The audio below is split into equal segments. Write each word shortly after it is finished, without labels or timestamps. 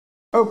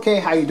Okay,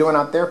 how you doing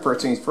out there?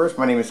 First things first,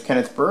 my name is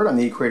Kenneth Bird. I'm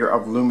the creator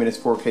of Luminous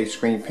 4K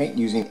screen paint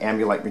using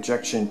ambient light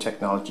rejection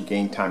technology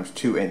gain times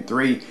 2 and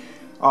 3.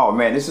 Oh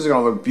man, this is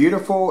going to look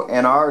beautiful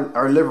in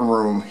our living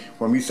room.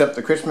 When we set up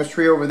the Christmas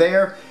tree over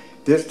there,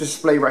 this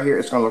display right here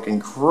is going to look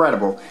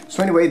incredible.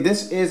 So anyway,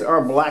 this is our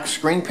black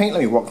screen paint.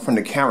 Let me walk from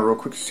the camera real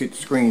quick to see the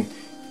screen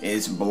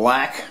is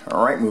black.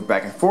 All right, move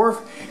back and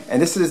forth. And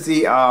this is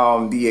the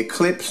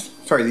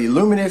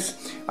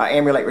Luminous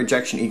ambient light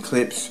rejection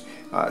Eclipse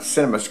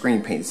cinema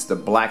screen paint. It's the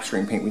black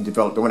screen paint we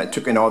developed, the one that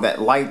took in all that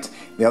light.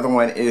 The other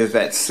one is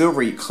that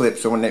silver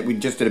Eclipse, the one that we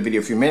just did a video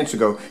a few minutes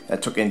ago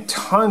that took in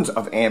tons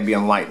of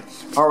ambient light.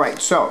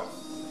 Alright, so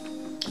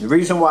the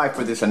reason why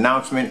for this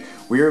announcement,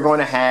 we are going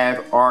to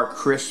have our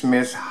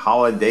Christmas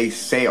holiday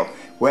sale.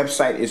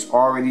 Website is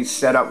already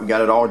set up. We got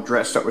it all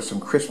dressed up with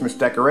some Christmas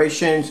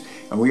decorations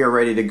and we are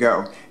ready to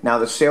go. Now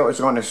the sale is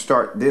going to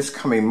start this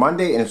coming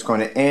Monday and it's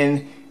going to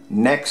end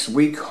next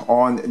week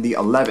on the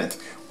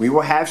 11th. We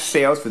will have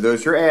sales, for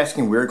those you're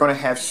asking, we're going to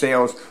have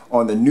sales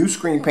on the new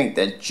screen paint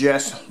that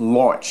just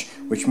launched,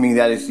 which means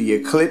that is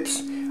the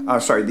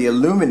the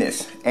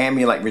Luminous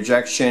ambient light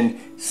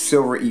rejection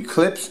silver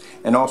Eclipse,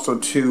 and also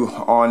too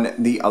on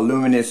the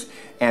Luminous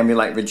ambient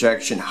light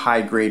rejection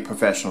high grade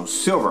professional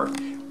silver.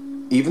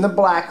 Even the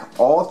black,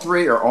 all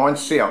three are on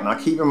sale. Now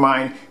keep in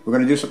mind, we're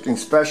going to do something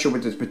special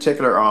with this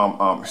particular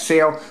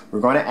sale. We're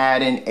going to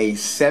add in a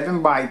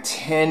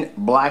 7x10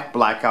 black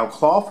blackout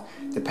cloth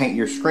to paint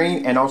your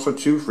screen, and also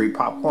 2 free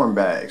popcorn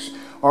bags.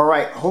 All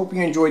right, hope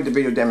you enjoyed the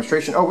video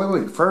demonstration. Oh,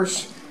 wait,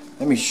 first,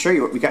 let me show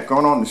you what we got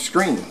going on the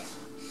screen.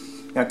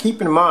 Now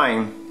keep in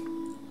mind,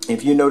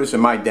 if you notice in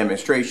my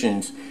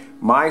demonstrations,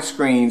 my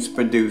screens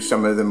produce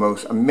some of the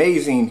most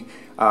amazing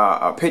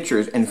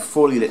pictures in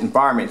fully lit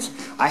environments.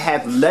 I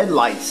have LED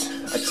lights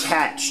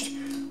attached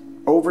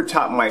over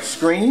top my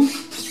screen,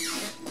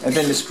 and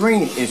then the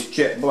screen is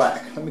jet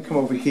black. Let me come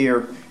over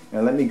here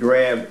and let me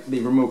grab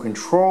the remote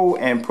control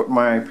and put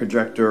my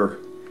projector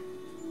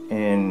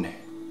in.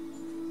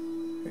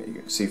 You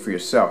can see for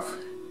yourself.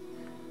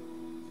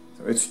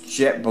 So it's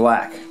jet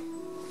black.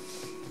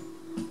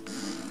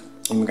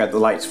 And we got the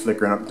lights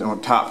flickering up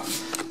on top,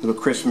 little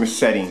Christmas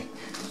setting.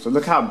 So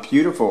look how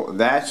beautiful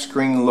that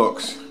screen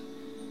looks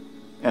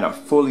in a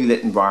fully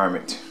lit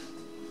environment.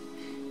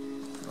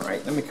 All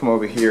right, let me come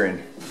over here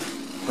and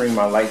bring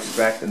my lights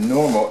back to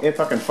normal if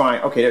I can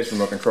find. Okay, there's the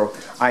remote control.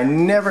 I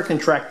never can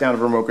track down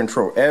the remote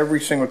control. Every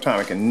single time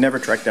I can never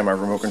track down my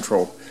remote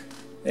control.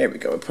 There we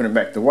go. Put it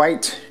back to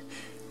white.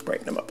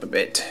 Brighten them up a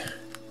bit.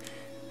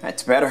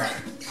 That's better.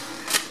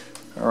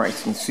 All right,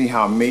 you can see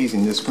how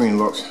amazing this screen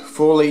looks.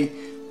 Fully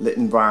lit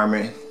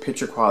environment.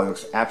 Picture quality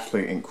looks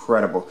absolutely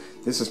incredible.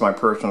 This is my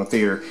personal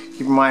theater.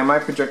 Keep in mind, my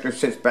projector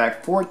sits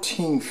back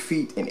 14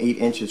 feet and 8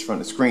 inches from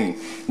the screen.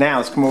 Now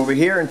let's come over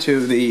here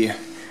into the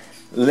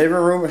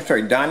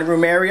dining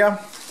room area.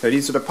 So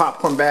these are the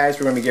popcorn bags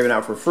we're going to be giving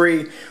out for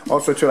free.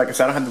 Also too, like I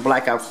said, I don't have the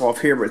blackout cloth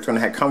here, but it's going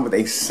to come with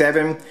a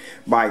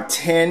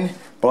 7x10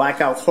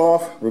 blackout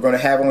cloth. We're going to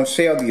have on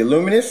sale the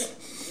Luminous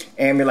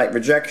ambient light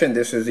rejection.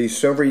 This is the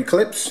silver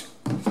Eclipse.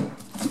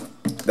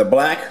 The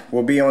black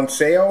will be on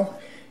sale,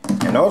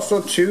 and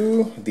also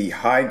too the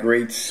high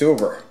grade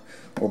silver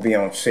will be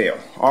on sale.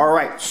 All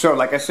right, so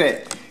like I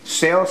said,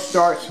 sale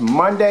starts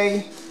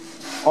Monday.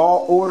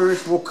 All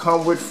orders will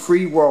come with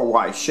free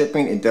worldwide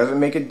shipping. It doesn't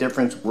make a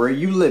difference where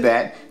you live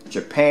at.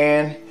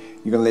 Japan,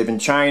 you can live in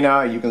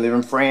China, you can live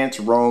in France,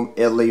 Rome,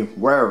 Italy,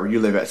 wherever you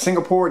live at.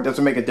 Singapore, it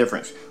doesn't make a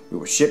difference. We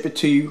will ship it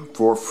to you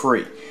for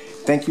free.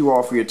 Thank you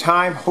all for your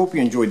time. Hope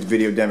you enjoyed the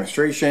video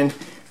demonstration.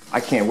 I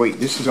can't wait.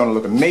 This is going to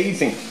look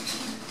amazing.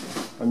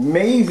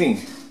 Amazing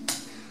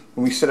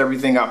when we set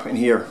everything up in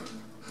here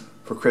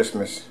for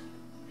Christmas.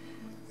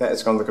 That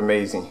is going to look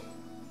amazing.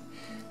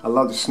 I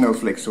love the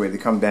snowflakes the way they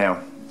come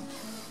down.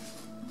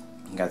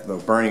 Got the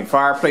little burning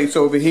fireplace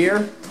over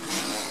here.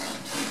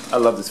 I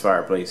love this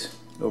fireplace.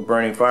 Little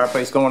burning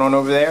fireplace going on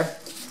over there.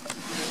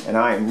 And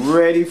I am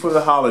ready for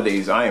the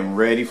holidays. I am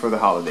ready for the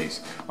holidays.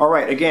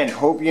 Alright, again,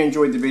 hope you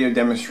enjoyed the video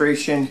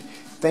demonstration.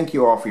 Thank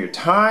you all for your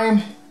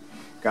time.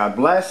 God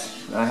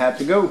bless. I have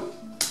to go.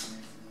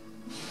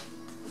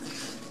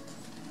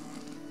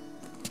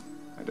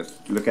 I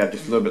just look at it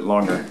just a little bit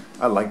longer.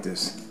 I like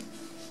this.